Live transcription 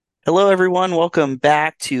Hello, everyone. Welcome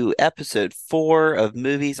back to episode 4 of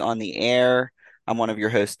Movies on the Air. I'm one of your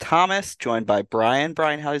hosts, Thomas, joined by Brian.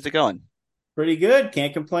 Brian, how's it going? Pretty good.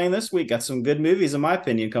 Can't complain this week. Got some good movies, in my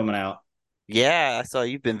opinion, coming out. Yeah, I saw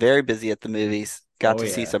you've been very busy at the movies. Got Oh, to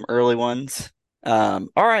see yeah. some early ones. All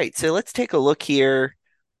right, so let's take a look here.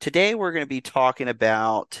 Today, we're going to be talking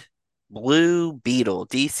about Blue Beetle,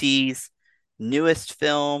 DC's newest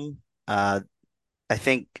film. I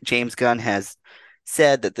think James Gunn has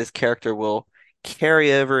said that this character will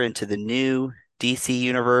carry over into the new DC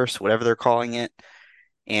universe, whatever they're calling it.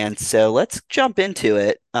 And so let's jump into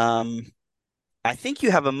it. I think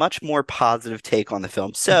you have a much more positive take on the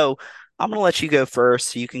film. So I'm going to let you go first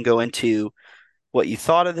so you can go into what you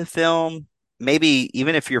thought of the film, maybe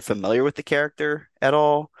even if you're familiar with the character at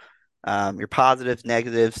all, your positives,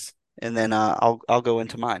 negatives, and then I'll go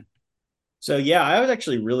into mine. So, yeah, I was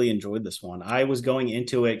actually really enjoyed this one. I was going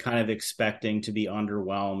into it kind of expecting to be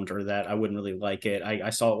underwhelmed or that I wouldn't really like it. I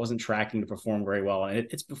saw it wasn't tracking to perform very well, and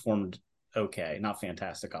it's performed okay, not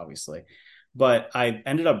fantastic, obviously. But I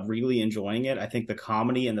ended up really enjoying it. I think the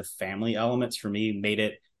comedy and the family elements for me made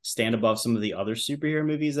it stand above some of the other superhero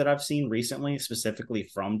movies that I've seen recently, specifically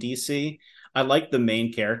from DC. I like the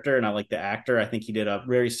main character and I like the actor. I think he did a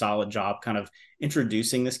very solid job kind of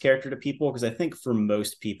introducing this character to people because I think for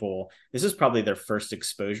most people, this is probably their first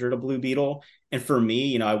exposure to Blue Beetle. And for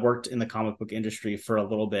me, I worked in the comic book industry for a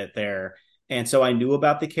little bit there. And so I knew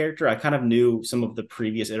about the character. I kind of knew some of the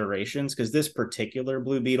previous iterations because this particular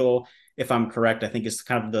Blue Beetle, if I'm correct, I think is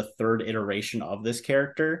kind of the third iteration of this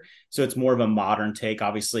character. So it's more of a modern take.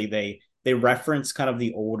 Obviously, they reference kind of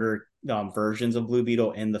the older versions of Blue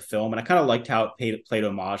Beetle in the film, and I kind of liked how it played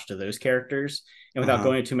homage to those characters. And without Uh-huh.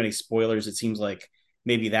 going into too many spoilers, it seems like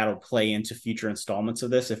maybe that'll play into future installments of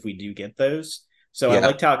this if we do get those. So I Yeah.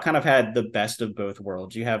 liked how it kind of had the best of both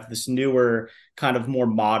worlds. You have this newer, kind of more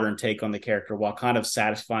modern take on the character while kind of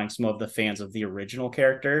satisfying some of the fans of the original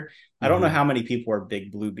character. I don't know Hmm. how many people are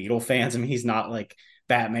big Blue Beetle fans. I mean, he's not like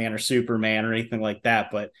Batman or Superman or anything like that,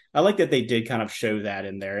 but I like that they did kind of show that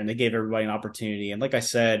in there and they gave everybody an opportunity. And like I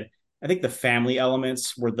said, I think the family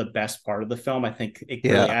elements were the best part of the film. I think it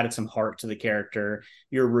really Yeah. added some heart to the character.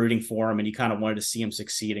 You're rooting for him and you kind of wanted to see him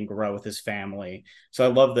succeed and grow with his family. So I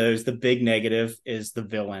love those. The big negative is the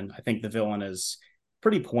villain. I think the villain is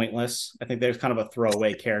pretty pointless. I think there's kind of a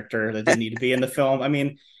throwaway character that didn't need to be in the film. I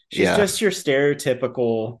mean, she's Yeah. just your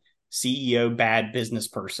stereotypical CEO bad business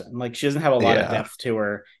person. Like she doesn't have a lot of Yeah. depth to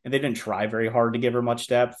her, and they didn't try very hard to give her much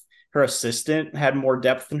depth. Her assistant had more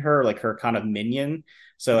depth than her, like her kind of minion.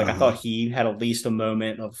 So like I Uh-huh. thought he had at least a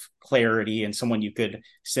moment of clarity and someone you could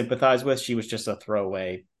sympathize with. She was just a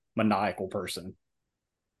throwaway maniacal person.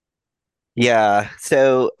 Yeah,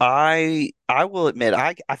 so I will admit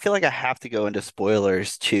I feel like I have to go into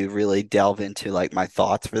spoilers to really delve into like my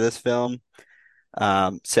thoughts for this film.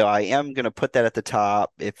 So I am gonna put that at the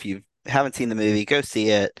top. If you haven't seen the movie, go see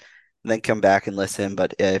it, and then come back and listen.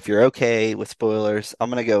 But if you're okay with spoilers,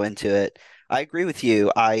 I'm gonna go into it. I agree with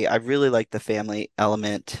you. I really like the family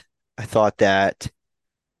element. I thought that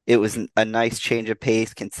it was a nice change of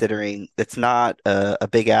pace considering it's not a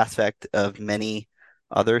big aspect of many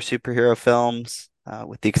other superhero films,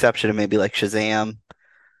 with the exception of maybe like Shazam.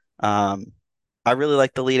 Um, I really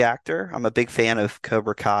like the lead actor. I'm a big fan of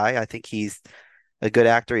Cobra Kai. I think he's a good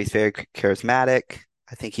actor. He's very charismatic.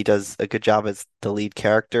 I think he does a good job as the lead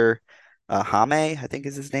character. Hame, I think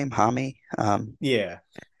is his name, Hame. Yeah.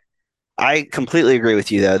 I completely agree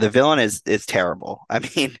with you though. The villain is terrible. I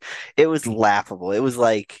mean, it was laughable. It was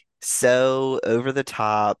like so over the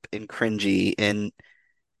top and cringy. And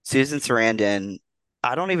Susan Sarandon,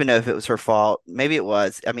 I don't even know if it was her fault. Maybe it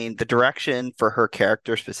was. I mean, the direction for her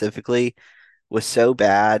character specifically was so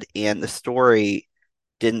bad, and the story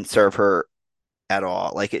didn't serve her at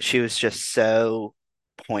all. She was just so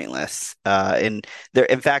pointless. And there,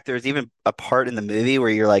 in fact, there's even a part in the movie where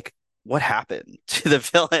you're like, what happened to the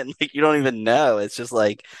villain? Like you don't even know. It's just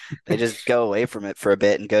like they just go away from it for a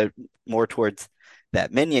bit and go more towards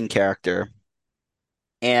that minion character.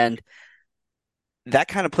 And that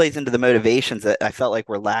kind of plays into the motivations that I felt like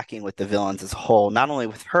were lacking with the villains as a whole, not only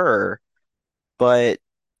with her, but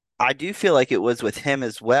I do feel like it was with him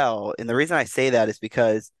as well. And the reason I say that is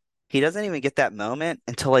because he doesn't even get that moment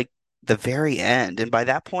until like the very end. And by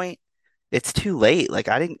that point, it's too late. Like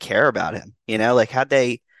I didn't care about him, like had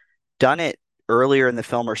they done it earlier in the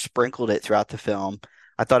film or sprinkled it throughout the film,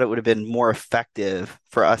 I thought it would have been more effective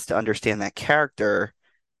for us to understand that character.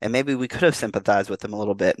 And maybe we could have sympathized with him a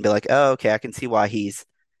little bit and be like, oh, okay, I can see why he's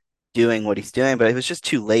doing what he's doing. But it was just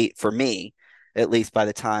too late for me, at least by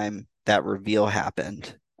the time that reveal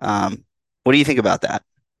happened. What do you think about that?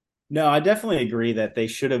 No, I definitely agree that they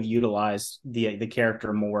should have utilized the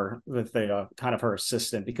character more with the kind of her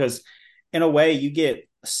assistant, because in a way you get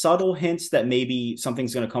subtle hints that maybe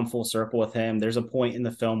something's going to come full circle with him. There's a point in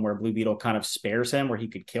the film where Blue Beetle kind of spares him, where he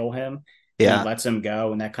could kill him, and he Yeah. lets him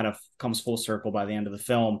go, and that kind of comes full circle by the end of the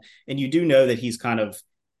film. And you do know that he's kind of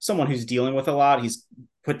someone who's dealing with a lot. He's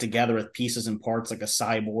put together with pieces and parts like a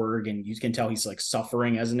cyborg, and you can tell he's like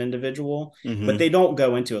suffering as an individual, but Hmm. they don't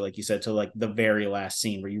go into it like you said to like the very last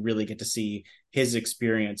scene where you really get to see his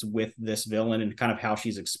experience with this villain and kind of how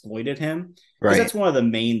she's exploited him, because Right. that's one of the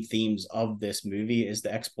main themes of this movie is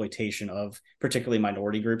the exploitation of particularly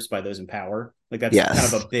minority groups by those in power. Like that's kind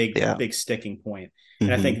of Yes. a big Yeah. sticking point,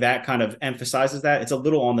 and I Hmm. think that kind of emphasizes that. It's a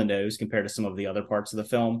little on the nose compared to some of the other parts of the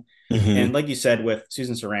film. Hmm. And like you said with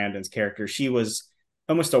Susan Sarandon's character, she was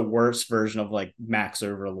almost a worse version of like Max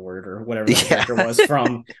Overlord or whatever that Yeah. character was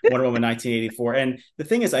from Wonder Woman 1984. And the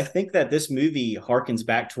thing is, I think that this movie harkens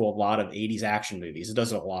back to a lot of 80s action movies. It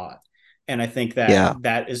does it a lot. And I think that Yeah.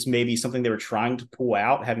 that is maybe something they were trying to pull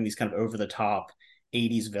out, having these kind of over the top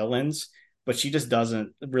 80s villains. But she just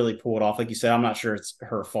doesn't really pull it off. Like you said, I'm not sure it's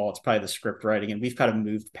her fault. It's probably the script writing. And we've kind of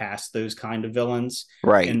moved past those kind of villains.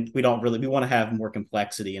 Right. And we don't really, we want to have more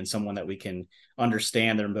complexity in someone that we can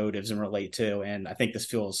understand their motives and relate to. And I think this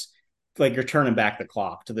feels like you're turning back the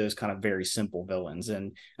clock to those kind of very simple villains.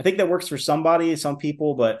 And I think that works for somebody, some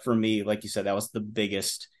people, but for me, like you said, that was the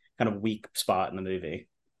biggest kind of weak spot in the movie.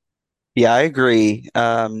 Yeah, I agree.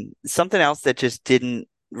 Something else that just didn't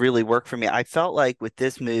really work for me. I felt like with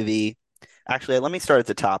this movie, actually, let me start at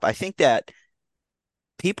the top. I think that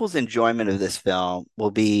people's enjoyment of this film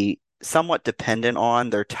will be somewhat dependent on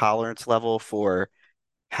their tolerance level for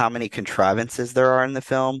how many contrivances there are in the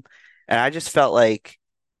film. And I just felt like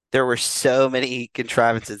there were so many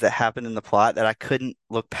contrivances that happened in the plot that I couldn't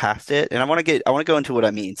look past it. And I want to go into what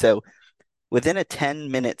I mean. So within a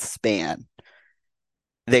 10-minute span,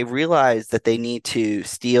 they realize that they need to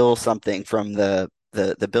steal something from the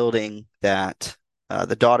building that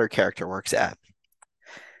the daughter character works at.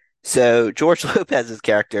 So George Lopez's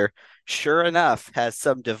character, sure enough, has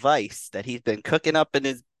some device that he's been cooking up in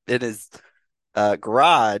his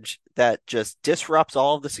garage that just disrupts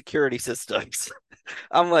all of the security systems.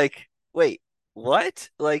 I'm like, wait, what?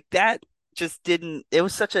 Like that just didn't. It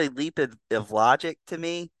was such a leap of logic to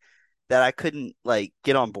me that I couldn't like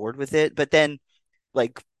get on board with it. But then,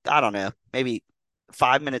 like, I don't know, maybe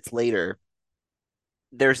 5 minutes later,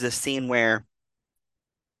 there's this scene where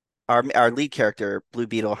our lead character, Blue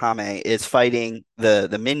Beetle Hame, is fighting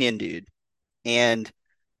the minion dude, and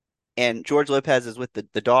George Lopez is with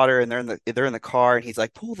the daughter, and they're in the car, and he's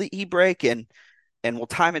like, pull the e-brake, and we'll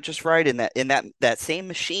time it just right. And that same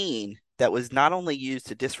machine that was not only used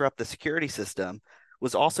to disrupt the security system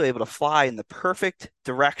was also able to fly in the perfect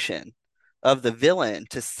direction of the villain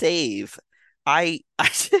to save. I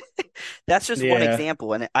that's just one Yeah.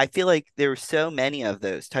 example, and I feel like there were so many of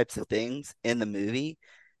those types of things in the movie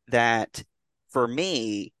that for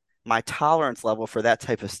me, my tolerance level for that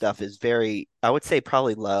type of stuff is very, I would say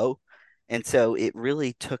probably low. And so it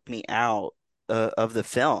really took me out of the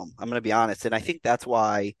film. I'm going to be honest, and I think that's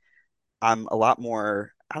why I'm a lot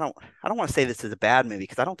more. I don't want to say this is a bad movie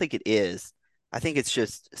because I don't think it is. I think it's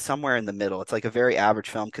just somewhere in the middle. It's like a very average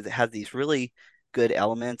film because it has these really good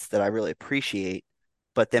elements that I really appreciate,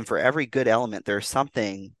 but then for every good element, there's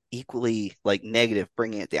something equally like negative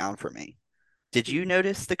bringing it down for me. Did you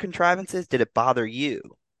notice the contrivances? Did it bother you?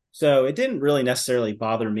 So it didn't really necessarily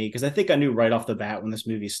bother me because I think I knew right off the bat when this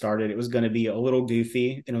movie started it was going to be a little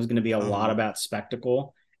goofy and it was going to be a lot Hmm. about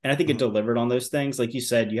spectacle. And I think it Hmm. delivered on those things. Like you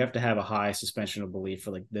said, you have to have a high suspension of belief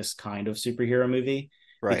for like this kind of superhero movie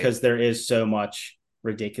Right. because there is so much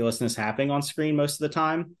ridiculousness happening on screen most of the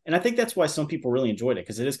time. And I think that's why some people really enjoyed it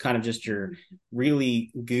because it is kind of just your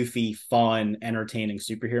really goofy, fun, entertaining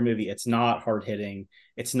superhero movie. It's not hard hitting,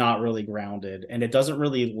 it's not really grounded, and it doesn't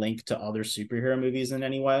really link to other superhero movies in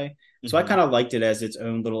any way. So I Hmm. kind of liked it as its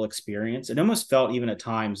own little experience. It almost felt even at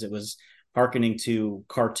times it was harkening to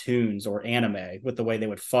cartoons or anime with the way they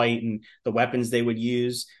would fight and the weapons they would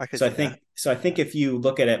use. I could So I see that. think so I think Yeah. if you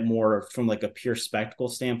look at it more from like a pure spectacle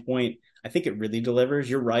standpoint, I think it really delivers.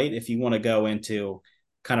 You're right. If you want to go into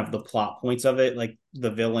kind of the plot points of it, like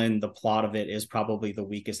the villain, the plot of it is probably the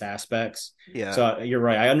weakest aspects. Yeah. So you're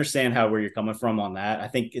right. I understand how where you're coming from on that. I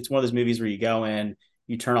think it's one of those movies where you go in,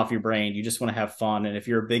 you turn off your brain, you just want to have fun. And if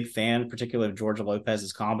you're a big fan, particularly of George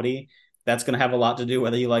Lopez's comedy, that's going to have a lot to do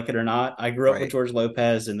whether you like it or not. I grew up with Right. George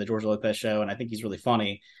Lopez and the George Lopez show, and I think he's really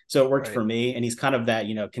funny. So it worked Right. for me. And he's kind of that,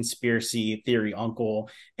 conspiracy theory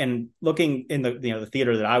uncle. And looking in the the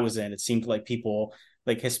theater that I was in, it seemed like people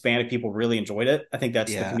like Hispanic people really enjoyed it. I think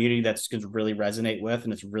that's the Yeah. community that's going to really resonate with,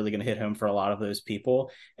 and it's really going to hit home for a lot of those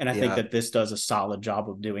people. And I think Yeah. that this does a solid job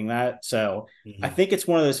of doing that. So I Hmm. think it's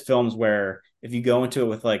one of those films where if you go into it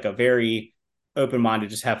with like a very open mind to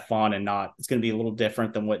just have fun and not, it's going to be a little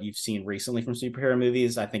different than what you've seen recently from superhero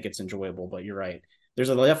movies. I think it's enjoyable, but you're right. There's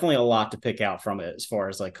definitely a lot to pick out from it as far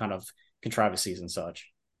as like kind of contrivances and such.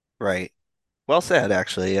 Right. Well said,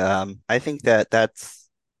 actually. I think that that's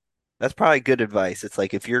probably good advice. It's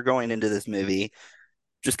like if you're going into this movie,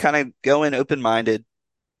 just kind of go in open-minded,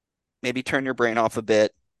 maybe turn your brain off a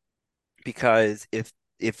bit, because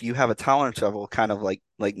if you have a tolerance level kind of like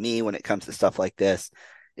me when it comes to stuff like this,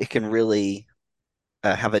 it can really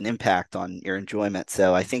have an impact on your enjoyment.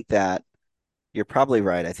 So I think that you're probably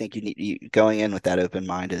right. I think going in with that open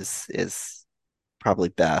mind is probably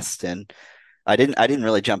best. And I didn't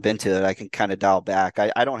really jump into it. I can kind of dial back.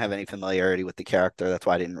 I don't have any familiarity with the character. That's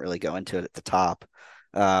why I didn't really go into it at the top.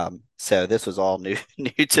 So this was all new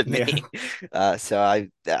new to Yeah. me. So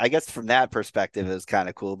I guess from that perspective, it was kind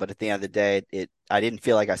of cool. But at the end of the day, it I didn't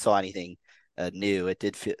feel like I saw anything new. It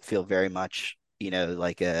did feel very much,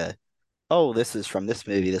 like a, oh, this is from this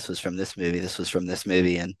movie. This was from this movie. This was from this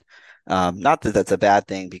movie. And not that that's a bad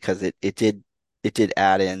thing, because it did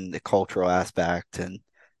add in the cultural aspect and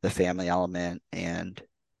the family element, and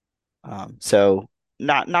so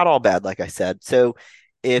not all bad, like I said. So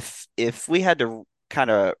if we had to kind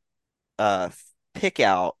of uh pick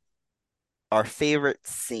out our favorite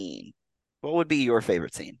scene, what would be your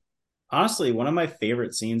favorite scene? Honestly, one of my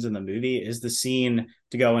favorite scenes in the movie is the scene,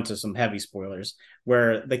 to go into some heavy spoilers,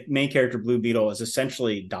 where the main character Blue Beetle is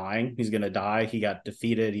essentially dying. He's going to die. He got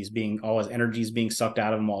defeated. He's being, all his energy is being sucked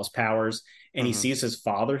out of him, all his powers, and he Hmm. sees his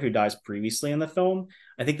father who dies previously in the film.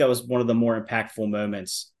 I think that was one of the more impactful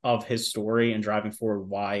moments of his story and driving forward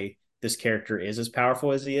why this character is as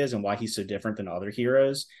powerful as he is and why he's so different than other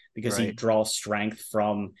heroes, because he Right, draws strength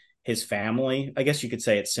from his family. I guess you could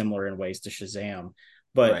say it's similar in ways to Shazam,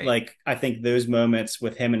 but right. like I think those moments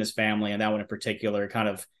with him and his family, and that one in particular, kind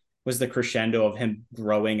of was the crescendo of him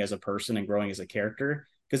growing as a person and growing as a character.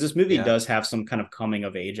 Because this movie Yeah, does have some kind of coming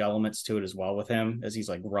of age elements to it as well with him as he's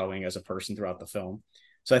like growing as a person throughout the film.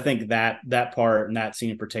 So I think that part and that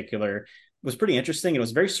scene in particular was pretty interesting. It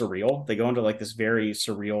was very surreal. They go into like this very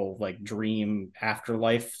surreal like dream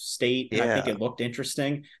afterlife state, and I think yeah. it looked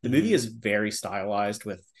interesting. The movie Hmm. is very stylized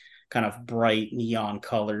with kind of bright neon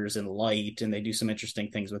colors and light, and they do some interesting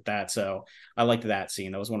things with that. So I liked that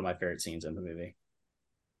scene. That was one of my favorite scenes in the movie.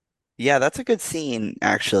 Yeah, that's a good scene,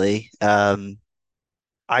 actually. I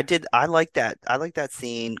like that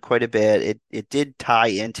scene quite a bit. It did tie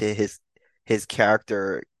into his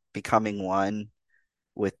character becoming one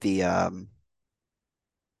with the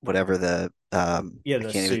whatever the Yeah, I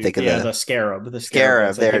the can't even suit. think of Yeah, the the scarab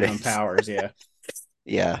scarab. that's like There it giving him is. powers. Yeah.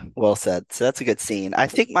 Yeah, well said. So that's a good scene. I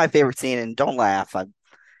think my favorite scene, and don't laugh, I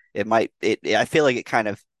feel like it kind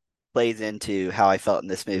of plays into how I felt in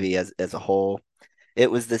this movie as a whole. It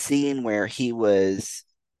was the scene where he was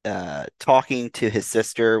talking to his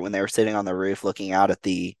sister when they were sitting on the roof looking out at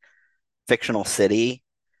the fictional city.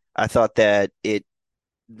 I thought that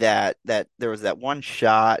there was that one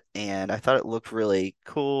shot, and I thought it looked really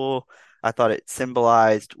cool. I thought it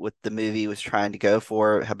symbolized what the movie was trying to go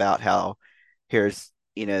for, about how here's,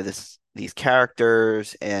 these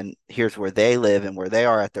characters, and here's where they live and where they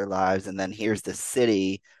are at their lives, and then here's the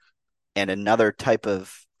city, and another type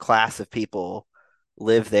of class of people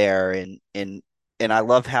live there. And I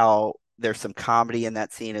love how there's some comedy in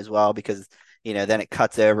that scene as well, because then it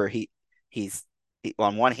cuts over. He's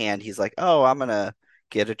on one hand, he's like, oh, I'm gonna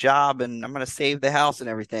get a job and I'm gonna save the house and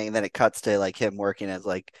everything, and then it cuts to like him working as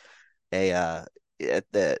like a at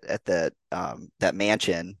the that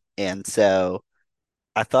mansion. And so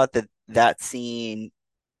I thought that scene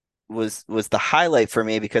was the highlight for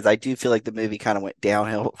me, because I do feel like the movie kind of went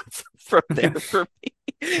downhill from there for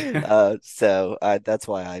me. So that's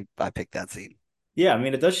why I picked that scene. Yeah, I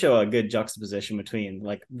mean, it does show a good juxtaposition between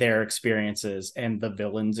like their experiences and the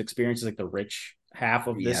villains' experiences, like the rich half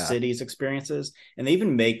of this Yeah, city's experiences. And they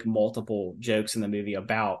even make multiple jokes in the movie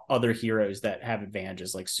about other heroes that have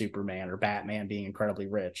advantages, like Superman or Batman being incredibly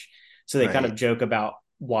rich. So they kind right. of joke about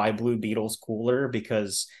why Blue Beetle's cooler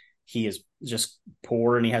because he is just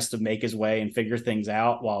poor and he has to make his way and figure things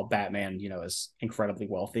out, while Batman, is incredibly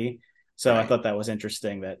wealthy. So I Right. thought that was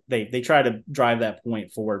interesting that they try to drive that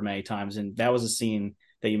point forward many times, and that was a scene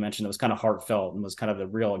that you mentioned that was kind of heartfelt and was kind of the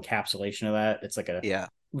real encapsulation of that. It's like a Yeah.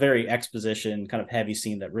 very exposition kind of heavy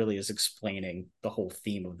scene that really is explaining the whole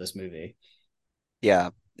theme of this movie.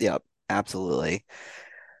 Yeah. Yeah. Absolutely.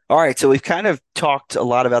 All right, so we've kind of talked a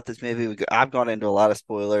lot about this movie. I've gone into a lot of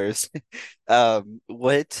spoilers.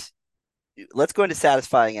 What? Let's go into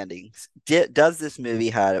satisfying endings. Does this movie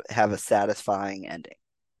have a satisfying ending?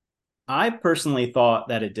 I personally thought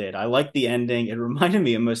that it did. I liked the ending. It reminded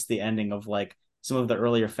me almost the ending of like some of the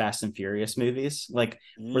earlier Fast and Furious movies, like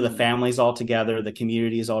where the Mm, family's all together, the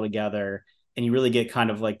community is all together, and you really get kind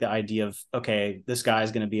of like the idea of, okay, this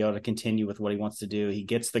guy's going to be able to continue with what he wants to do. He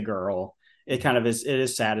gets the girl. It kind mhm. of is, it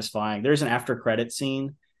is satisfying. There's an after credit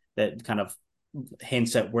scene that kind of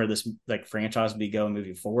hints at where this like franchise will be going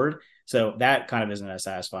moving forward. So that kind of isn't as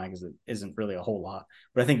satisfying because it isn't really a whole lot.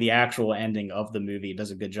 But I think the actual ending of the movie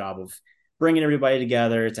does a good job of bringing everybody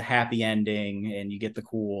together. It's a happy ending, and you get the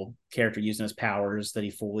cool character using his powers that he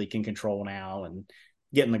fully can control now, and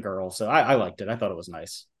getting the girl. So I liked it. I thought it was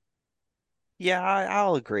nice. Yeah,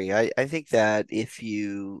 I'll agree. I think that if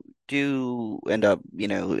you do end up,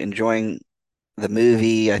 enjoying the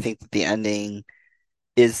movie, I think that the ending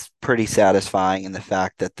is pretty satisfying in the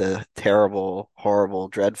fact that the terrible, horrible,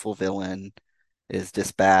 dreadful villain is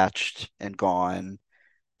dispatched and gone.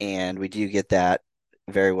 And we do get that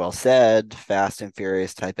very well said, Fast and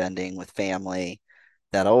Furious type ending with family.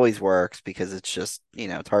 That always works because it's just,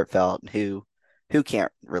 it's heartfelt. And who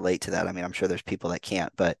can't relate to that? I mean, I'm sure there's people that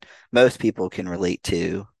can't, but most people can relate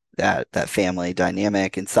to that family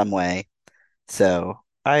dynamic in some way. So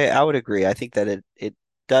I would agree. I think that it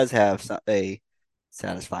does have a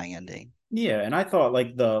satisfying ending. Yeah, and I thought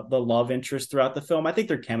like the love interest throughout the film, I think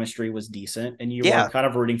their chemistry was decent, and you were Yeah, kind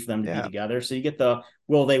of rooting for them to be yeah, together. So you get the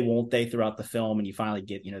will they, won't they throughout the film, and you finally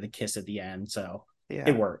get the kiss at the end. So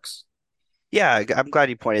it yeah. works. Yeah, I'm glad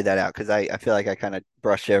you pointed that out because I feel like I kind of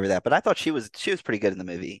brushed over that, but I thought she was pretty good in the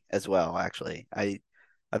movie as well, actually. I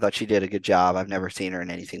thought she did a good job. I've never seen her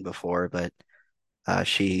in anything before, but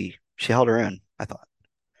she held her own, I thought.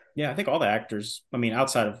 Yeah, I think all the actors, I mean,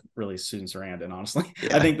 outside of really Susan Sarandon, honestly,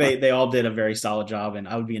 I Yeah. think they all did a very solid job, and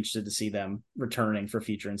I would be interested to see them returning for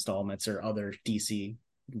future installments or other DC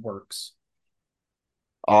works.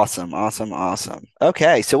 Awesome, awesome, awesome.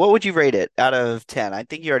 Okay, so what would you rate it out of 10? I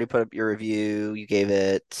think you already put up your review. You gave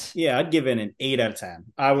it Yeah, I'd give it an 8 out of 10.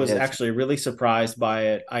 I 8 was out of 10. actually really surprised by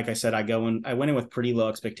it. Like I said, I went in with pretty low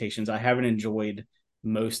expectations. I haven't enjoyed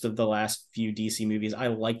most of the last few DC movies. I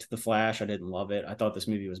liked The Flash. I didn't love it. I thought this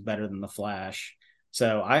movie was better than The Flash.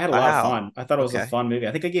 So I had a lot of Wow. fun. I thought it was a Okay. fun movie.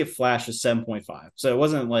 I think I gave Flash a 7.5. So it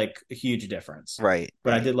wasn't like a huge difference. Right,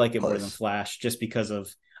 But I right. did like it more than Close. Flash just because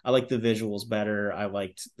of I like the visuals better. I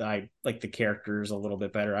like the characters a little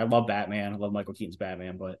bit better. I love Batman. I love Michael Keaton's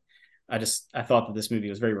Batman, but I thought that this movie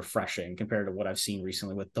was very refreshing compared to what I've seen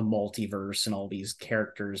recently with the multiverse and all these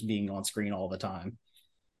characters being on screen all the time.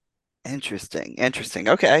 Interesting. Interesting.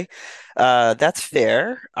 Okay. That's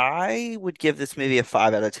fair. I would give this movie a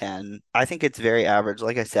 5 out of 10. I think it's very average.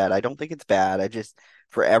 Like I said, I don't think it's bad.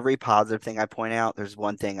 For every positive thing I point out, there's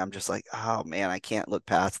one thing I'm just like, oh man, I can't look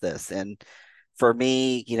past this. And for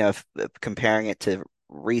me, if comparing it to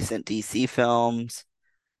recent DC films,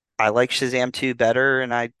 I like Shazam 2 better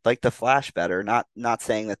and I like The Flash better. Not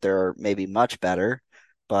saying that they're maybe much better,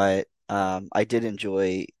 but I did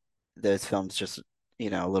enjoy those films just,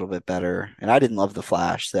 a little bit better. And I didn't love The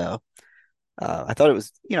Flash, so I thought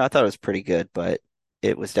it was pretty good, but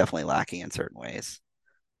it was definitely lacking in certain ways.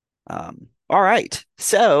 All right.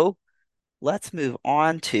 So let's move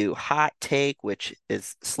on to Hot Take, which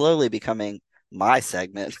is slowly becoming my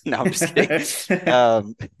segment. No, I'm just kidding.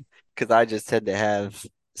 Um, because I just tend to have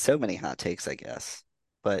so many hot takes, I guess.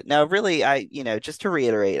 But no, really, just to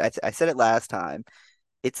reiterate, I said it last time.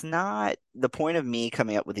 It's not the point of me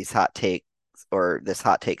coming up with these hot takes or this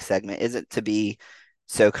hot take segment isn't to be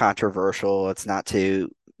so controversial. It's not to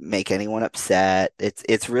make anyone upset.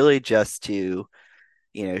 It's really just to,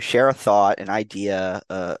 share a thought, an idea,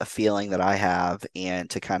 a feeling that I have, and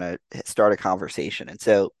to kind of start a conversation. And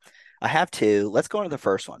so I have two. Let's go into the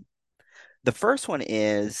first one. The first one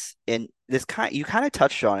is in this kind you kind of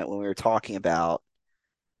touched on it when we were talking about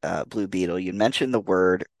Blue Beetle. You mentioned the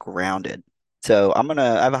word grounded. So I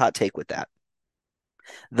have a hot take with that.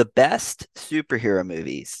 The best superhero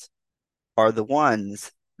movies are the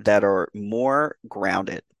ones that are more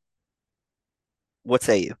grounded. What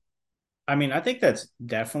say you? I mean, I think that's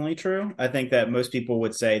definitely true. I think that most people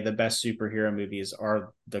would say the best superhero movies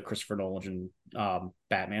are the Christopher Nolan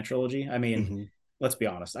Batman trilogy. I mean, Hmm. let's be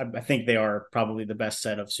honest. I think they are probably the best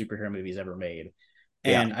set of superhero movies ever made.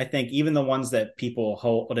 Yeah, And I think even the ones that people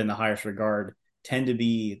hold in the highest regard tend to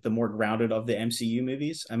be the more grounded of the MCU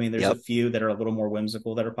movies. I mean, there's a yep, few that are a little more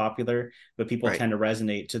whimsical that are popular, but people right. tend to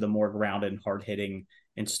resonate to the more grounded and hard hitting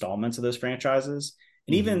installments of those franchises.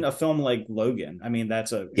 And Hmm. even a film like Logan, I mean,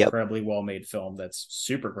 that's an Yep. incredibly well made film that's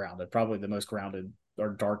super grounded, probably the most grounded or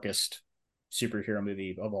darkest superhero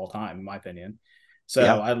movie of all time, in my opinion. So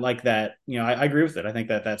Yeah. I like that. I agree with it. I think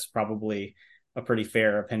that that's probably a pretty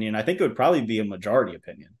fair opinion. I think it would probably be a majority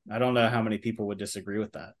opinion. I don't know how many people would disagree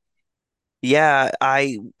with that. Yeah,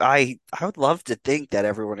 I would love to think that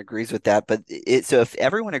everyone agrees with that, but so if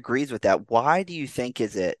everyone agrees with that, why do you think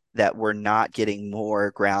is it that we're not getting more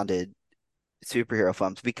grounded superhero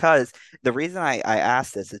films? Because the reason I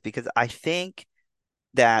ask this is because I think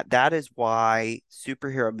that is why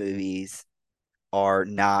superhero movies are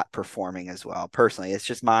not performing as well. Personally, it's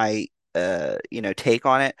just my take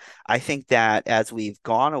on it. I think that as we've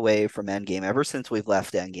gone away from Endgame, ever since we've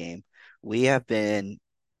left Endgame, we have been,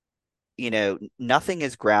 nothing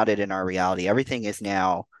is grounded in our reality. Everything is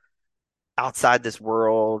now outside this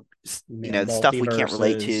world, Yeah, the stuff we can't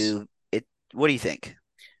relate multiverses. to. What do you think?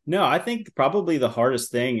 No, I think probably the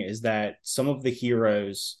hardest thing is that some of the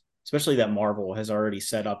heroes, especially that Marvel has already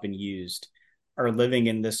set up and used, are living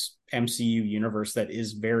in this MCU universe that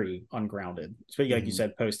is very ungrounded, especially like you Hmm.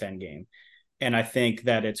 said, post Endgame. And I think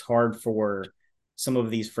that it's hard for some of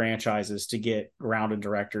these franchises to get grounded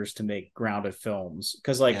directors to make grounded films.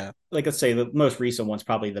 Because Yeah, like let's say the most recent one's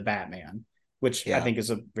probably the Batman, which I yeah, think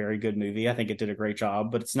is a very good movie. I think it did a great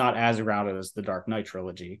job, but it's not as grounded as the Dark Knight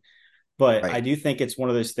trilogy. But I right, do think it's one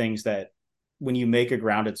of those things that when you make a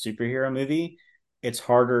grounded superhero movie, it's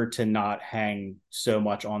harder to not hang so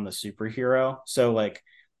much on the superhero. So like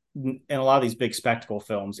in a lot of these big spectacle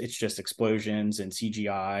films, it's just explosions and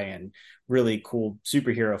CGI and really cool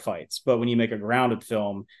superhero fights. But when you make a grounded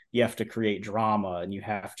film, you have to create drama and you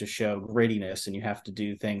have to show grittiness and you have to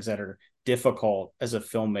do things that are difficult as a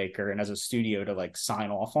filmmaker and as a studio to like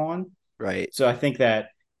sign off on. right, So I think that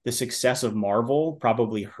the success of Marvel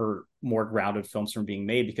probably hurt more grounded films from being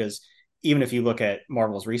made because even if you look at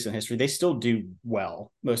Marvel's recent history, they still do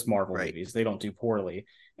well. Most Marvel right. movies, they don't do poorly.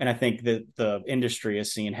 And I think that the industry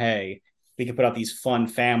is seeing, hey, we can put out these fun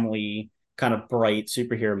family kind of bright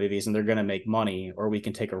superhero movies and they're going to make money, or we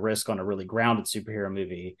can take a risk on a really grounded superhero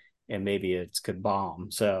movie and maybe it could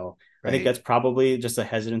bomb. So I think Right. that's probably just a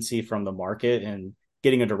hesitancy from the market, and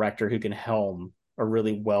getting a director who can helm a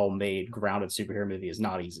really well made grounded superhero movie is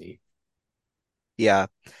not easy. Yeah.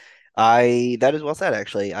 I that is well said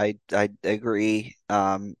actually. I agree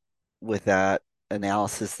with that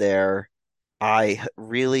analysis there.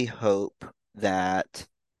 Really hope that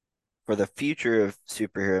for the future of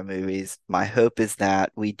superhero movies, my hope is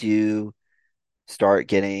that we do start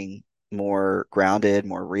getting more grounded,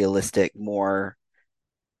 more realistic, more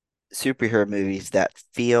superhero movies that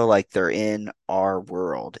feel like they're in our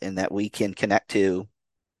world and that we can connect to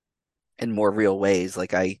in more real ways.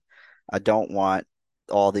 Like I don't want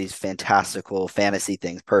all these fantastical fantasy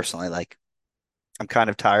things personally. Like I'm kind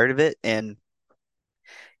of tired of it and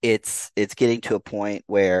it's getting to a point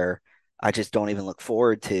where I just don't even look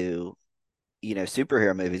forward to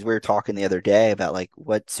superhero movies. We were talking the other day about like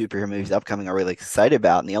what superhero movies upcoming are we like excited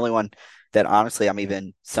about, and the only one that honestly I'm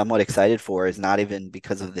even somewhat excited for is not even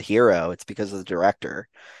because of the hero, it's because of the director.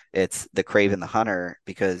 It's The Craven the Hunter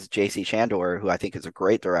because JC Chandor, who I think is a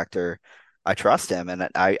great director, I trust him, and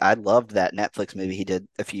I loved that Netflix movie he did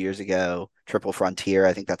a few years ago, Triple Frontier.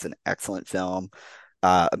 I think that's an excellent film.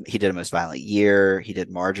 He did A Most Violent Year. He did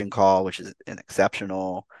Margin Call, which is an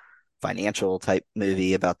exceptional financial type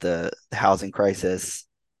movie about the housing crisis.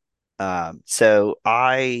 So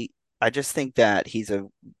I just think that he's a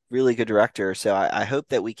really good director. So I hope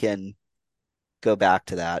that we can go back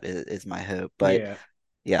to that is my hope. But Yeah.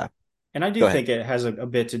 yeah, And I do go ahead. think it has a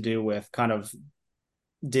bit to do with kind of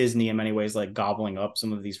Disney in many ways, like gobbling up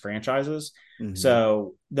some of these franchises. Hmm.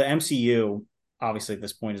 So the MCU, obviously at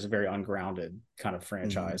this point, is a very ungrounded kind of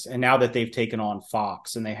Hmm. franchise. And now that they've taken on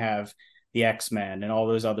Fox and they have the X-Men and all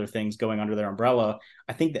those other things going under their umbrella,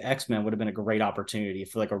 I think the X-Men would have been a great opportunity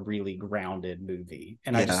for like a really grounded movie.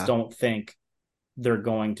 And I just Yeah, don't think they're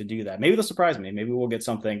going to do that. Maybe they'll surprise me. Maybe we'll get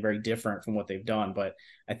something very different from what they've done. But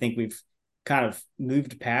I think we've kind of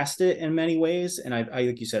moved past it in many ways. And I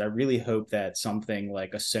like you said, I really hope that something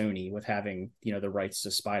like a Sony with having, the rights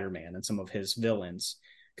to Spider-Man and some of his villains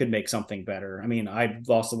could make something better. I mean, I've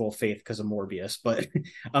lost a little faith because of Morbius, but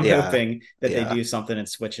I'm yeah, hoping that they yeah, do something and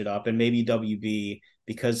switch it up. And maybe WB,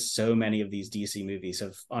 because so many of these DC movies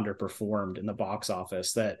have underperformed in the box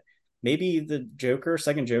office, that maybe the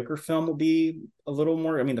second Joker film will be a little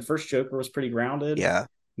more. I mean, the first Joker was pretty grounded. yeah.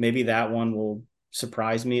 Maybe that one will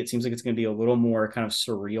surprise me. It seems like it's going to be a little more kind of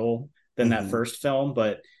surreal than that Hmm. first film,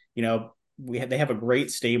 but they have a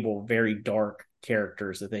great stable, very dark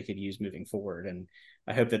characters that they could use moving forward, and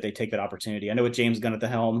I hope that they take that opportunity. I know with James Gunn at the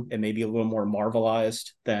helm, it may be a little more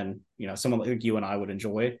Marvelized than someone like you and I would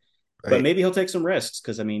enjoy, but Right. maybe he'll take some risks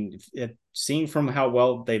because I mean, seeing from how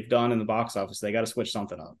well they've done in the box office, they got to switch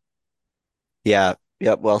something up. Yeah.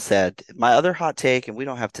 Yep. Well said. My other hot take, and we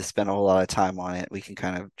don't have to spend a whole lot of time on it. We can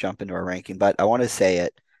kind of jump into our ranking, but I want to say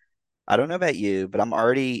it. I don't know about you, but I'm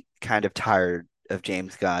already kind of tired of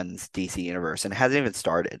James Gunn's DC universe, and it hasn't even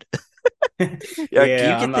started. Do you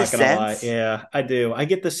Yeah, I'm get this not gonna lie. sense? Yeah, I do. I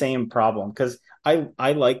get the same problem because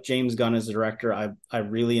I like James Gunn as a director. I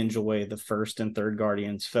really enjoy the first and third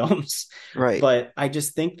Guardians films, Right. but I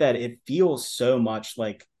just think that it feels so much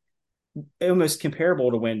like almost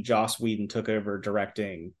comparable to when Joss Whedon took over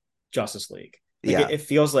directing Justice League. Like Yeah. it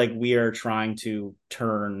feels like we are trying to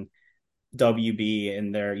turn WB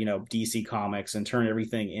and their DC Comics and turn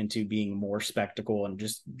everything into being more spectacle and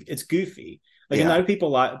just it's goofy. Like and Yeah. now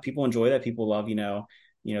people enjoy that. People love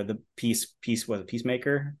the piece was a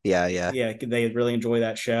Peacemaker. Yeah. Yeah. Yeah, they really enjoy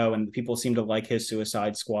that show and people seem to like his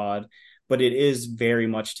Suicide Squad. But it is very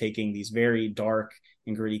much taking these very dark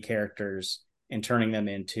and gritty characters and turning them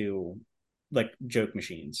into like joke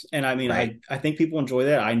machines. And I mean, Right. I think people enjoy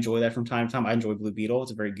that. I enjoy that from time to time. I enjoy Blue Beetle.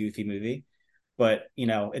 It's a very goofy movie, but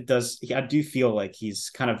it does. I do feel like he's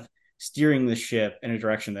kind of steering the ship in a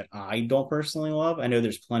direction that I don't personally love. I know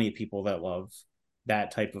there's plenty of people that love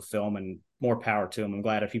that type of film, and more power to them. I'm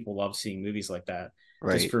glad if people love seeing movies like that.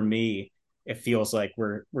 Just Right. for me, it feels like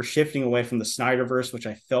we're shifting away from the Snyderverse, which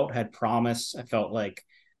I felt had promise. I felt like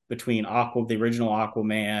between the original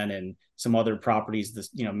Aquaman, and some other properties,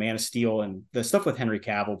 this Man of Steel, and the stuff with Henry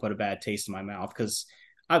Cavill put a bad taste in my mouth because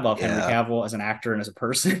I love Henry Yeah. Cavill as an actor and as a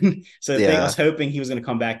person. So I Yeah. was hoping he was going to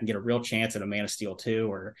come back and get a real chance at a Man of Steel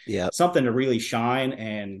 2 or Yep. something to really shine.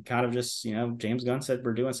 And kind of just, James Gunn said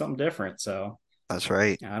we're doing something different. So That's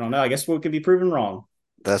right. I don't know. I guess we could be proven wrong.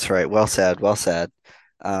 That's right. Well said. Well said.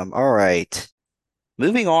 All right.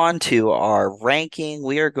 Moving on to our ranking,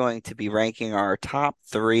 we are going to be ranking our top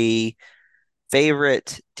three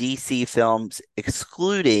favorite DC films,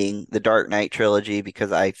 excluding the Dark Knight trilogy,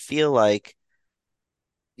 because I feel like,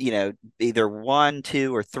 either one,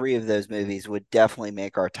 two, or three of those movies would definitely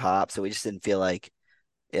make our top. So we just didn't feel like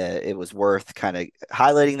it was worth kind of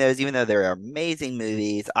highlighting those, even though they're amazing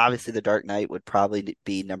movies. Obviously, The Dark Knight would probably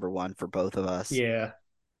be number one for both of us. Yeah,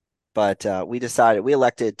 But we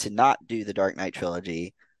elected to not do the Dark Knight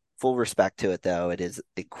trilogy. Full respect to it, though. It is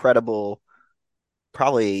incredible.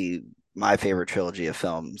 Probably my favorite trilogy of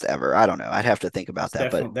films ever. I don't know. I'd have to think about it's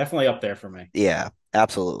that. But definitely up there for me. yeah,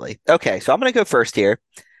 absolutely. Okay, so I'm going to go first here.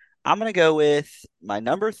 I'm going to go with my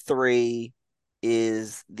number three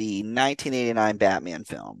is the 1989 Batman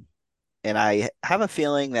film. And I have a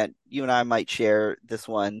feeling that you and I might share this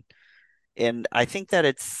one. And I think that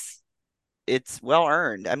it's well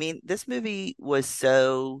earned. I mean, this movie was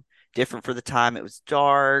so different for the time. It was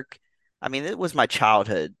dark. I mean, it was my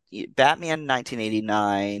childhood. Batman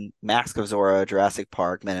 1989, Mask of Zorro, Jurassic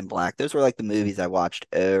Park, Men in Black. Those were like the movies I watched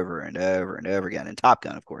over and over and over again. And Top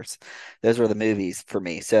Gun, of course. Those were the movies for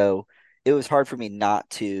me. So it was hard for me not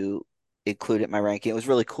to include it in my ranking. It was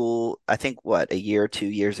really cool. I think a year or 2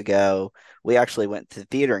 years ago, we actually went to the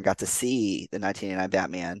theater and got to see the 1989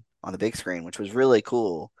 Batman on the big screen, which was really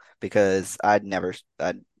cool because I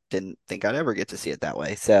didn't think I'd ever get to see it that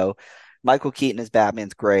way. So Michael Keaton as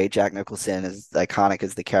Batman's great. Jack Nicholson is iconic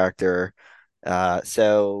as the character.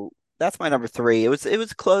 So that's my number three. It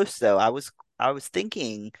was close though. I was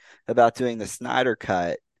thinking about doing the Snyder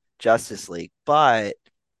cut Justice League, but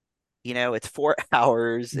it's 4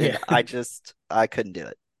 hours and Yeah. I couldn't do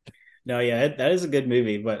it. No, yeah, that is a good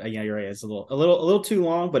movie, but yeah, you're right. It's a little too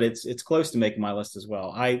long, but it's close to making my list as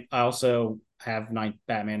well. I also have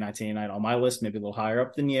Batman 1989 on my list, maybe a little higher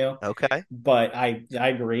up than you, Okay. but I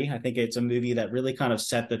agree. I think it's a movie that really kind of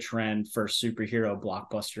set the trend for superhero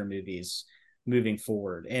blockbuster movies moving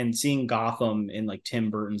forward. And seeing Gotham in like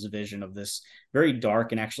Tim Burton's vision of this very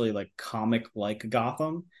dark and actually like comic like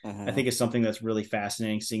Gotham, I Hmm. think is something that's really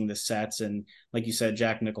fascinating. Seeing the sets and like you said,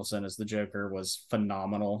 Jack Nicholson as the Joker was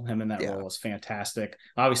phenomenal. Him in that Yeah. role was fantastic.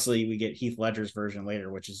 Obviously, we get Heath Ledger's version later,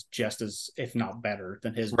 which is just as, if not better,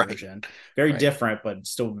 than his Right. version. Very Right. different, but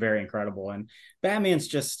still very incredible. And Batman's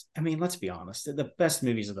just, I mean, let's be honest, the best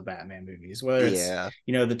movies are the Batman movies, whether it's, Yeah.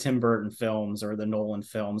 the Tim Burton films or the Nolan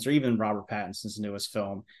films or even Robert Pattinson's newest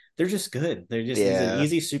film. They're just good. He's an Yeah.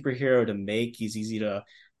 easy superhero to make. He's easy to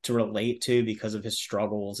relate to because of his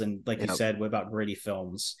struggles. And like you Yep. said, what about gritty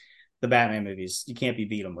films? The Batman movies, you can't be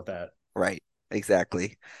beat them with that. Right.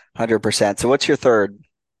 Exactly. 100%. So what's your third?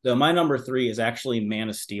 So my number three is actually Man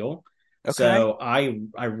of Steel. Okay. So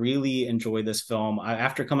I really enjoyed this film.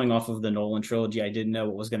 After coming off of the Nolan trilogy, I didn't know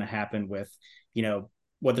what was going to happen with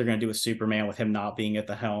what they're going to do with Superman with him not being at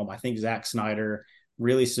the helm. I think Zack Snyder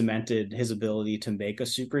really cemented his ability to make a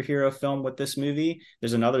superhero film with this movie.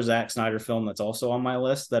 There's another Zack Snyder film that's also on my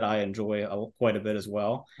list that I enjoy quite a bit as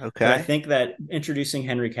well. But I Okay. think that introducing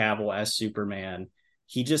Henry Cavill as Superman,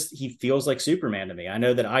 he feels like Superman to me. I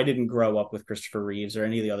know that I didn't grow up with Christopher Reeves or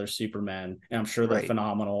any of the other Supermen, and I'm sure they're Right.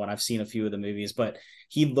 phenomenal, and I've seen a few of the movies, but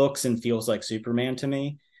he looks and feels like Superman to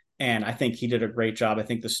me. And I think he did a great job. I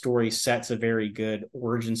think the story sets a very good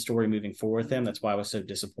origin story moving forward with him. That's why I was so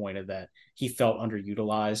disappointed that he felt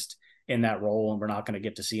underutilized in that role, and we're not going to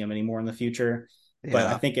get to see him anymore in the future. But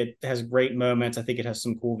I Yeah. think it has great moments. I think it has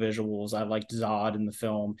some cool visuals. I liked Zod in the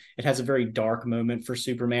film. It has a very dark moment for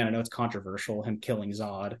Superman. I know it's controversial, him killing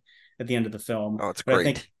Zod at the end of the film, Oh, it's but I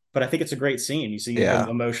think great. but I think it's a great scene. You see him Yeah.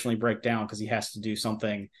 emotionally break down because he has to do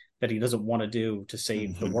something that he doesn't want to do to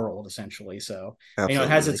save the Hmm. world, essentially. So, it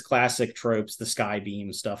has its Absolutely. classic tropes, the sky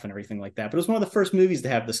beam stuff and everything like that. But it was one of the first movies to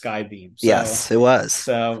have the sky beam. So, Yes, it was.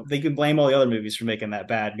 they can blame all the other movies for making that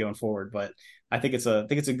bad going forward. But I think it's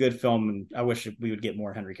a good film, and I wish we would get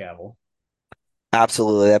more Henry Cavill.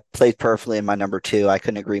 Absolutely. That played perfectly in my number two. I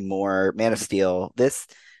couldn't agree more. Man of Steel. This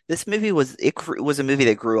movie was a movie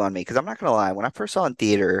that grew on me because I'm not gonna lie, when I first saw it in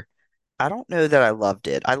theater, I don't know that I loved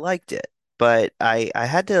it. I liked it, but I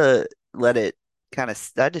had to let it I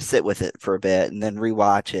had to sit with it for a bit and then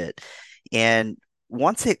rewatch it. And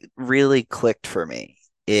once it really clicked for me,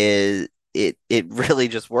 is it really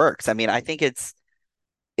just works. I mean, I think it's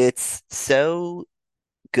so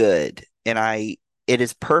good, and I it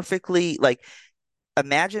is perfectly like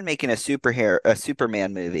imagine making a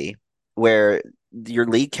Superman movie where your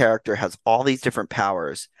lead character has all these different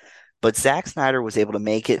powers, but Zack Snyder was able to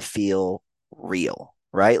make it feel real,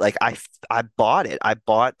 right? Like I bought it. I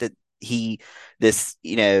bought that he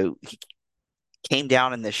came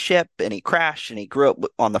down in this ship and he crashed and he grew up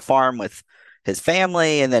on the farm with his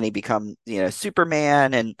family and then he become,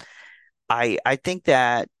 Superman. And I think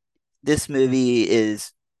that this movie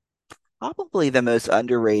is probably the most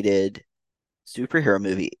underrated superhero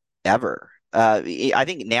movie ever. I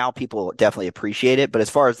think now people definitely appreciate it, but as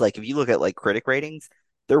far as like if you look at like critic ratings,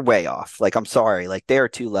 they're way off. Like I'm sorry, like they are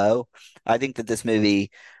too low. I think that this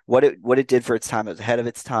movie, what it did for its time, it was ahead of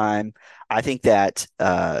its time. I think that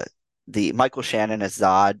the Michael Shannon as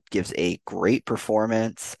Zod gives a great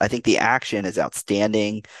performance. I think the action is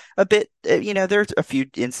outstanding. A bit, there's a few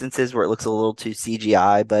instances where it looks a little too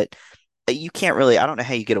CGI, but you can't really, I don't know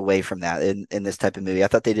how you get away from that in this type of movie. I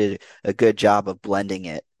thought they did a good job of blending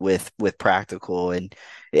it with practical, and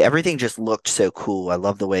everything just looked so cool. I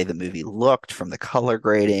love the way the movie looked, from the color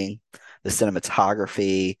grading, the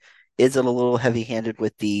cinematography. Is it a little heavy-handed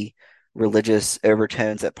with the religious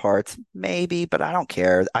overtones at parts? Maybe, but I don't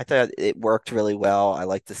care. I thought it worked really well. I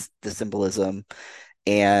like the symbolism,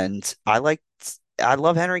 and I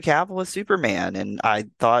love Henry Cavill as Superman, and I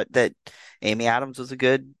thought that Amy Adams was a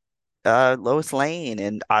good Lois Lane,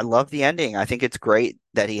 and I love the ending. I think it's great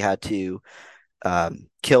that he had to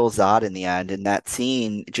kill Zod in the end, and that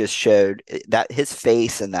scene just showed that his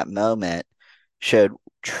face in that moment showed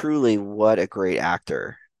truly what a great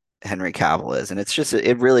actor Henry Cavill is, and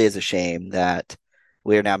it really is a shame that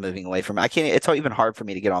we are now moving away from it. I can't. It's even hard for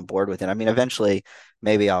me to get on board with it. I mean, eventually,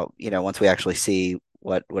 maybe I'll, once we actually see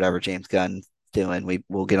whatever James Gunn's doing,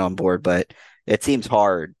 we'll get on board, but it seems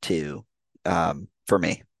hard to for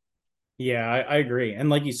me. Yeah, I agree.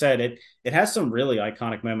 And like you said, it has some really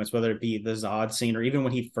iconic moments, whether it be the Zod scene or even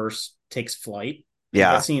when he first takes flight. Like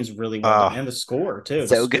that Yeah. scene's really well done. Oh, And the score too.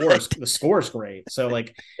 so good. The score is great. So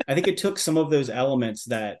like I think it took some of those elements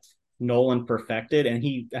that Nolan perfected and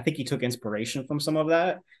I think he took inspiration from some of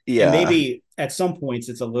that. And Yeah. maybe at some points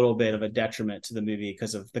it's a little bit of a detriment to the movie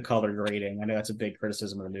because of the color grading. I know that's a big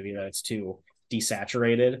criticism of the movie that it's too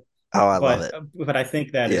desaturated, Oh, I love but it. I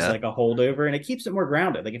think that is Yeah. like a holdover, and it keeps it more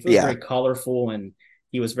grounded. Like if it was Yeah. very colorful and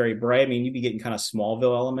he was very bright, I mean, you'd be getting kind of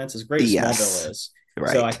Smallville elements, as great as Smallville Yes. is.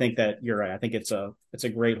 So I Right. think that you're right. I think it's a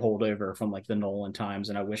great holdover from like the Nolan times,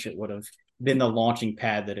 and I wish it would have been the launching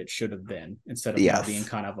pad that it should have been instead of now being Yes.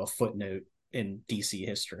 kind of a footnote in DC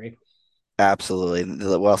history. Absolutely.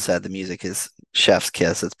 Well said. The music is chef's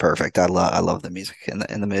kiss. It's perfect. I love the music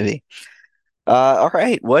in the movie. All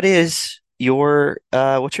right. What's your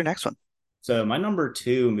next one? So my number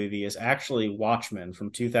two movie is actually Watchmen from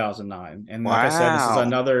 2009. And like I said, this is Wow.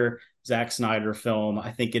 another Zack Snyder film.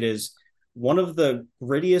 I think it is one of the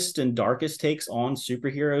grittiest and darkest takes on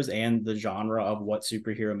superheroes and the genre of what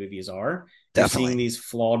superhero movies are. You're seeing Definitely. these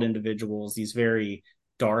flawed individuals, these very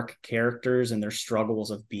dark characters and their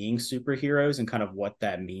struggles of being superheroes and kind of what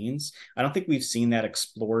that means. I don't think we've seen that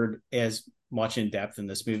explored as much in depth in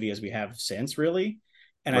this movie as we have since, really.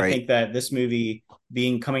 And I Right. think that this movie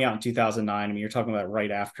being coming out in 2009, I mean, you're talking about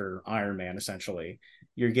right after Iron Man, essentially.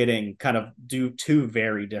 You're getting kind of two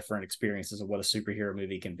very different experiences of what a superhero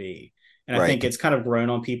movie can be. And I think Right. it's kind of grown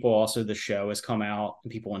on people. Also, the show has come out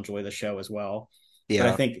and people enjoy the show as well. But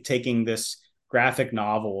I Yeah. think taking this graphic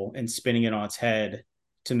novel and spinning it on its head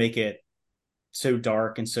to make it so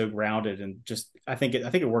dark and so grounded and just I think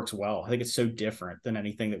it works well. I think it's so different than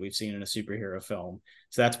anything that we've seen in a superhero film.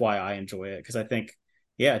 So that's why I enjoy it because I think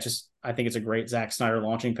yeah, just I think it's a great Zack Snyder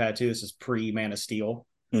launching pad too. This is pre Man of Steel.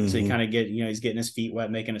 So you Hmm. kind of get, he's getting his feet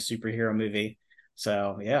wet making a superhero movie.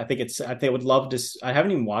 So yeah, I think I would love to I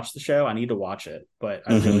haven't even watched the show. I need to watch it, but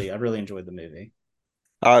Hmm. I really enjoyed the movie.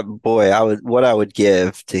 Boy, I would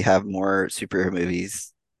give to have more superhero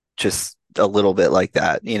movies, just a little bit like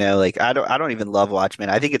that. Like I don't even love Watchmen.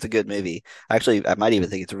 I think it's a good movie. Actually, I might even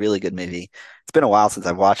think it's a really good movie. It's been a while since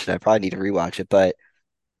I've watched it. I probably need to rewatch it, but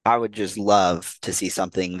I would just love to see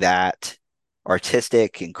something that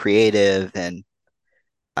artistic and creative. And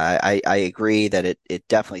I agree that it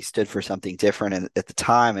definitely stood for something different at the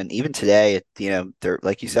time. And even today, there,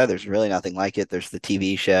 like you said, there's really nothing like it. There's the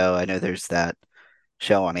TV show. I know there's that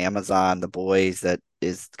show on Amazon, The Boys, that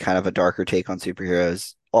is kind of a darker take on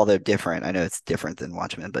superheroes, although different. I know it's different than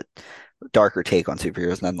Watchmen, but darker take on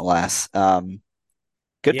superheroes nonetheless.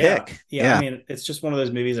 Good Yeah, pick. yeah. I Yeah, mean, it's just one of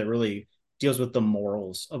those movies that really deals with the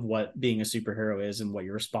morals of what being a superhero is and what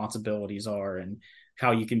your responsibilities are and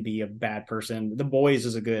how you can be a bad person. The Boys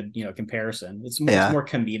is a good, comparison. It's yeah, more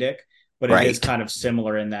comedic, but it is right, kind of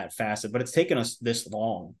similar in that facet. But it's taken us this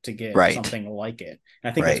long to get right, something like it.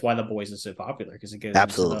 And I think that's right. why The Boys is so popular because it goes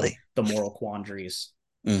into the Absolutely. the moral quandaries.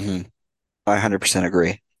 Hmm. I 100% agree.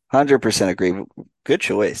 100% agree. Good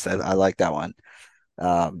choice. I like that one.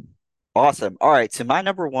 Um, awesome. All right. So my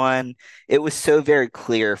number one, it was so very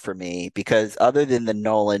clear for me because other than the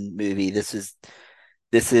Nolan movie, this is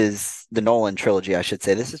the Nolan trilogy, I should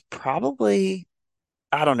say. This is probably,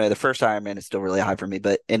 I don't know, the first Iron Man is still really high for me,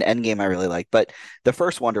 but in Endgame I really like. But the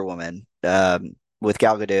first Wonder Woman, with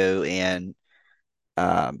Gal Gadot and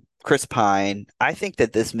Chris Pine, I think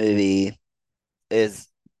that this movie is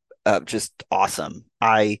just awesome.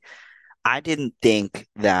 I didn't think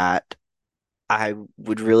that I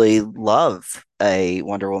would really love a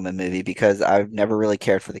Wonder Woman movie because I've never really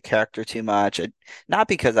cared for the character too much. Not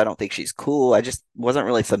because I don't think she's cool. I just wasn't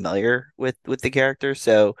really familiar with the character,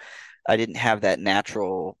 so I didn't have that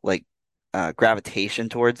natural like gravitation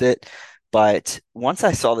towards it. But once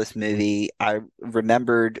I saw this movie, I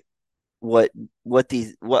remembered what what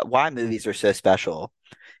why movies are so special.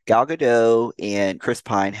 Gal Gadot and Chris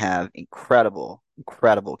Pine have incredible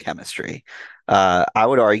chemistry. I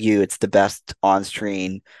would argue it's the best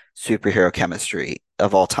on-screen superhero chemistry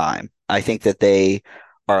of all time. I think that they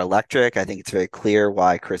are electric. I think it's very clear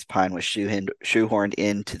why Chris Pine was shoehorned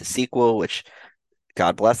into the sequel, which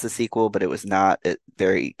God bless the sequel, but it was not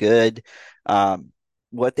very good. Um,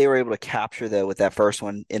 what they were able to capture though with that first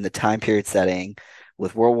one in the time period setting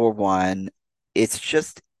with World War One, it's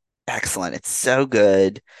just excellent. It's so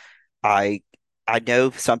good. I I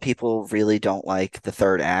know some people really don't like the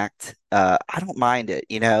third act. I don't mind it,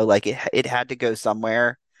 like it had to go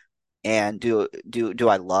somewhere. And do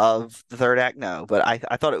I love the third act? No, but I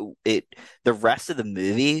thought it the rest of the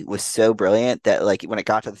movie was so brilliant that like when it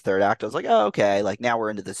got to the third act, I was like, oh, okay, like now we're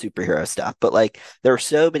into the superhero stuff. But like there were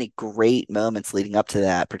so many great moments leading up to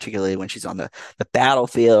that, particularly when she's on the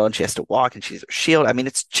battlefield and she has to walk and she's her shield. I mean,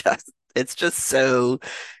 it's just so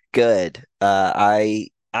good.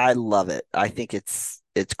 I love it. I think it's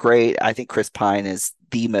great. I think Chris Pine is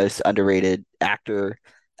the most underrated actor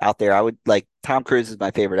out there. I would like Tom Cruise is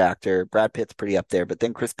my favorite actor. Brad Pitt's pretty up there, but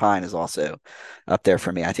then Chris Pine is also up there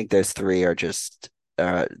for me. I think those three are just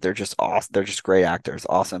they're just awesome. They're just great actors.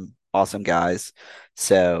 Awesome guys.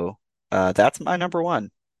 So that's my number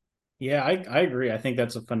one. Yeah, I agree. I think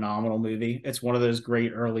that's a phenomenal movie. It's one of those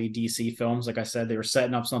great early DC films. Like I said, they were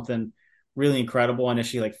setting up something really incredible. I know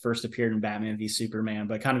she like first appeared in Batman v Superman,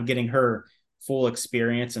 but kind of getting her full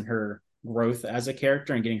experience and her growth as a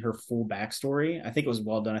character and getting her full backstory. I think it was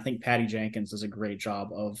well done. I think Patty Jenkins does a great job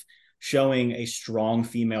of showing a strong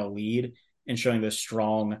female lead and showing those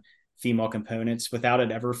strong female components without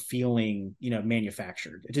it ever feeling,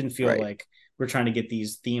 manufactured. It didn't feel Right. like we're trying to get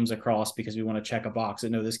these themes across because we want to check a box.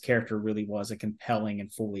 And no, this character really was a compelling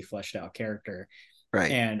and fully fleshed out character.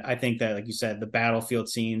 Right. And I think that, like you said, the battlefield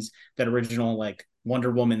scenes, that original like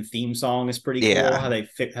Wonder Woman theme song is pretty cool. Yeah. How they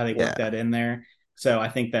Yeah. work that in there. So I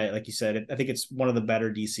think that, like you said, I think it's one of the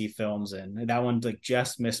better DC films, and that one like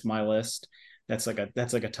just missed my list. That's like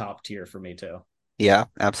a top tier for me too. Yeah,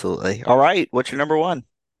 absolutely. All right. What's your number one?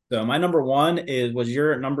 So my number one was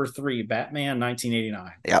your number three, Batman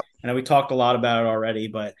 1989. Yep. I know we talked a lot about it already,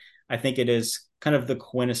 but I think it is kind of the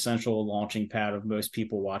quintessential launching pad of most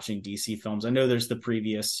people watching DC films. I know there's the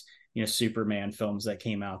previous, Superman films that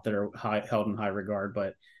came out that are held in high regard,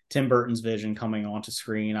 but Tim Burton's vision coming onto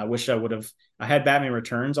screen. I wish I would have. I had Batman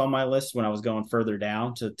Returns on my list when I was going further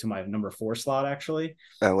down to my number four slot, actually.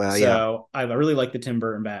 Oh well, yeah. So I really like the Tim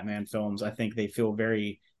Burton Batman films. I think they feel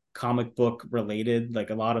very comic book related. Like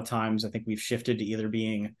a lot of times, I think we've shifted to either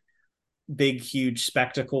being big, huge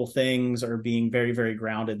spectacle things or being very, very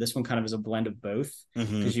grounded. This one kind of is a blend of both Hmm.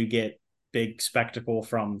 because you get big spectacle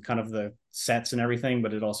from kind of the sets and everything,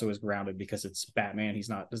 but it also is grounded because it's Batman. He's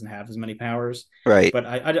not doesn't have as many powers, Right. but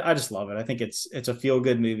I just love it. I think it's a feel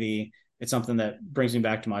good movie. It's something that brings me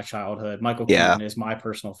back to my childhood. Michael Yeah. Keaton is my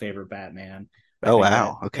personal favorite Batman. I Oh think that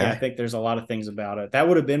wow. yeah, I Okay. think there's a lot of things about it. That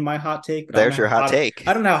would have been my hot take, but There's your hot I take.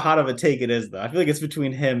 don't know how hot of a take it is though. I feel like it's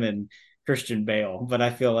between him and Christian Bale, but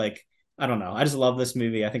I feel like I don't know. I just love this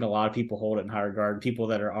movie. I think a lot of people hold it in high regard. People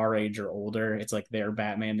that are our age or older, it's like their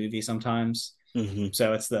Batman movie sometimes. Hmm.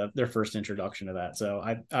 So it's their first introduction to that. So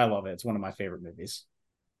I love it. It's one of my favorite movies.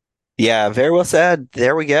 Yeah, very well said.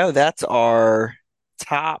 There we go. That's our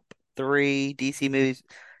top three DC movies.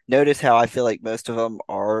 Notice how I feel like most of them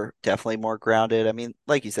are definitely more grounded. I mean,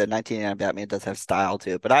 like you said, 1989 Batman does have style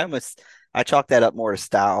to it, but I chalk that up more to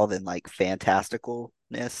style than like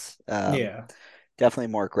fantasticalness. Yeah.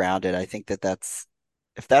 Definitely more grounded. I think that's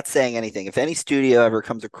if that's saying anything, if any studio ever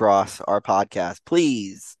comes across our podcast,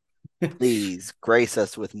 please grace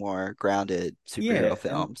us with more grounded superhero Yeah, and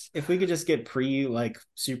films. if we could just get pre like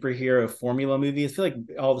superhero formula movies, I feel like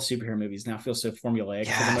all the superhero movies now feel so formulaic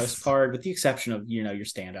for the most Yes. part, with the exception of your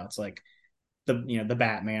standouts like the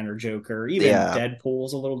Batman or Joker, or even Yeah.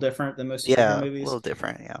 Deadpool's a little different than most superhero Yeah. A movies. little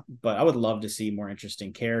different. Yeah. But I would love to see more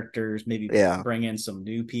interesting characters, maybe Yeah. bring in some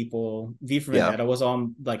new people. V for Yeah. Vendetta was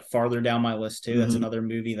on like farther down my list too. That's Hmm. another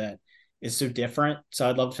movie that is so different. So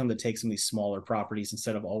I'd love for them to take some of these smaller properties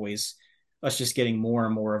instead of always us just getting more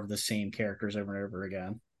and more of the same characters over and over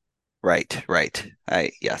again. Right. Right.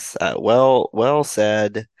 Yes. Well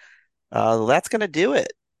said. That's gonna do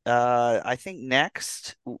it. I think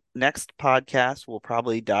next podcast we'll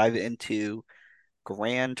probably dive into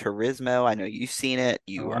Gran Turismo. I know you've seen it. Oh,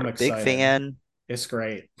 You are I'm a big excited. fan. It's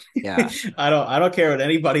great. Yeah. I don't care what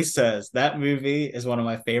anybody says. That movie is one of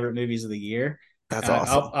my favorite movies of the year. That's I'll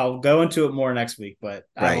awesome. I'll go into it more next week, but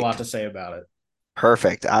I have a lot Right. to say about it.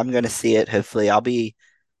 Perfect. I'm gonna see it. Hopefully, I'll be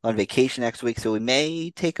on vacation next week, so we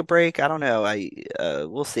may take a break. I don't know.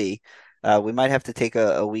 We'll see. We might have to take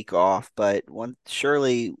a week off, but one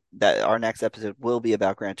surely that our next episode will be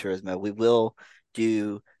about Gran Turismo. We will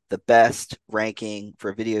do the best ranking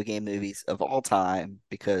for video game movies of all time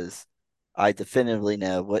because I definitively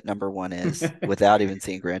know what number one is without even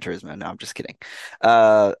seeing Gran Turismo. No, I'm just kidding.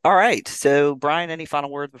 All right. So, Brian, any final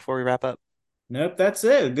words before we wrap up? Nope, that's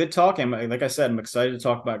it. Good talking. Like I said, I'm excited to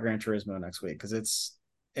talk about Gran Turismo next week because it's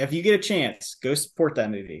if you get a chance, go support that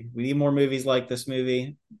movie. We need more movies like this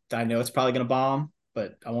movie. I know it's probably gonna bomb,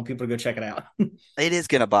 but I want people to go check it out. It is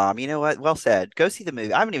gonna bomb. You know what? Well said. Go see the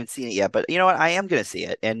movie. I haven't even seen it yet, but you know what? I am gonna see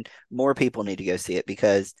it, and more people need to go see it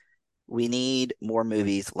because we need more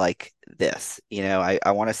movies like this.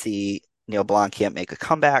 I want to see Neil Blomkamp make a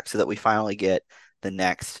comeback so that we finally get the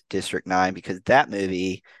next District 9 because that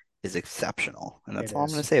movie is exceptional, and that's It all I'm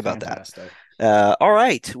gonna is say about that. fantastic. All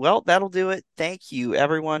right. Well, that'll do it. Thank you,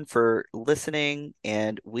 everyone, for listening,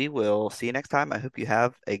 and we will see you next time. I hope you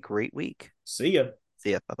have a great week. See ya.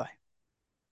 See ya. Bye bye.